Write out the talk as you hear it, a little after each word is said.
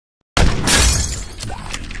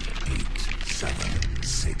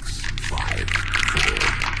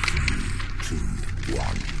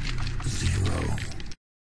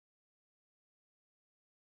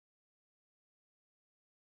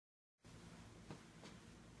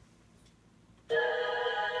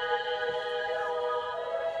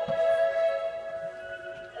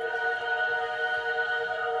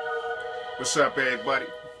What's up, everybody?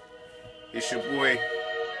 It's your boy,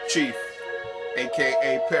 Chief,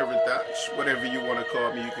 aka Para-Dox. Whatever you want to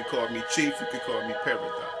call me. You can call me Chief, you can call me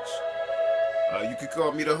Para-Dox. You can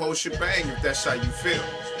call me the whole shebang if that's how you feel.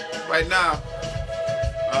 Right now,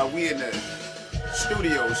 we in the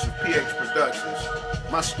studios of PX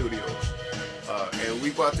Productions, my studios. And we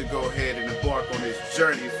about to go ahead and embark on this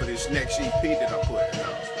journey for this next EP that I'm putting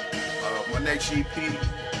out. My next EP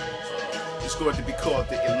is going to be called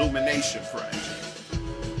the Illumination Project.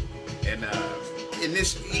 And in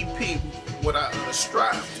this EP, what I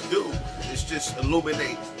strive to do is just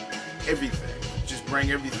illuminate everything. Just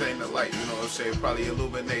bring everything to light, you know what I'm saying? Probably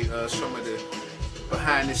illuminate some of the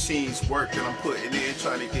behind the scenes work that I'm putting in,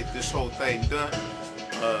 trying to get this whole thing done.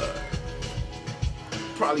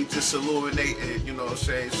 Probably just illuminate it, you know what I'm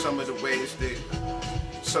saying, some of the ways that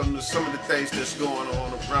some of the things that's going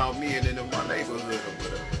on around me and in my neighborhood or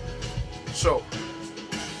whatever. So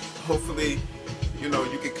hopefully, you know,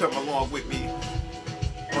 you can come along with me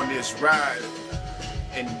on this ride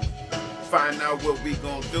and find out what we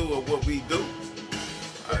gonna do or what we do.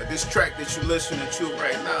 This track that you're listening to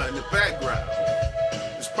right now in the background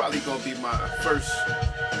is probably gonna be my first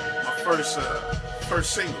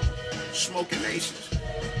single, Smoking Aces.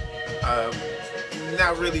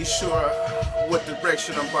 Not really sure what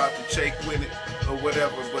direction I'm about to take with it or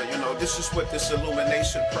whatever, but you know, this is what this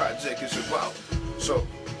Illumination Project is about. So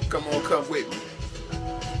come on, come with me,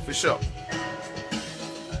 for sure.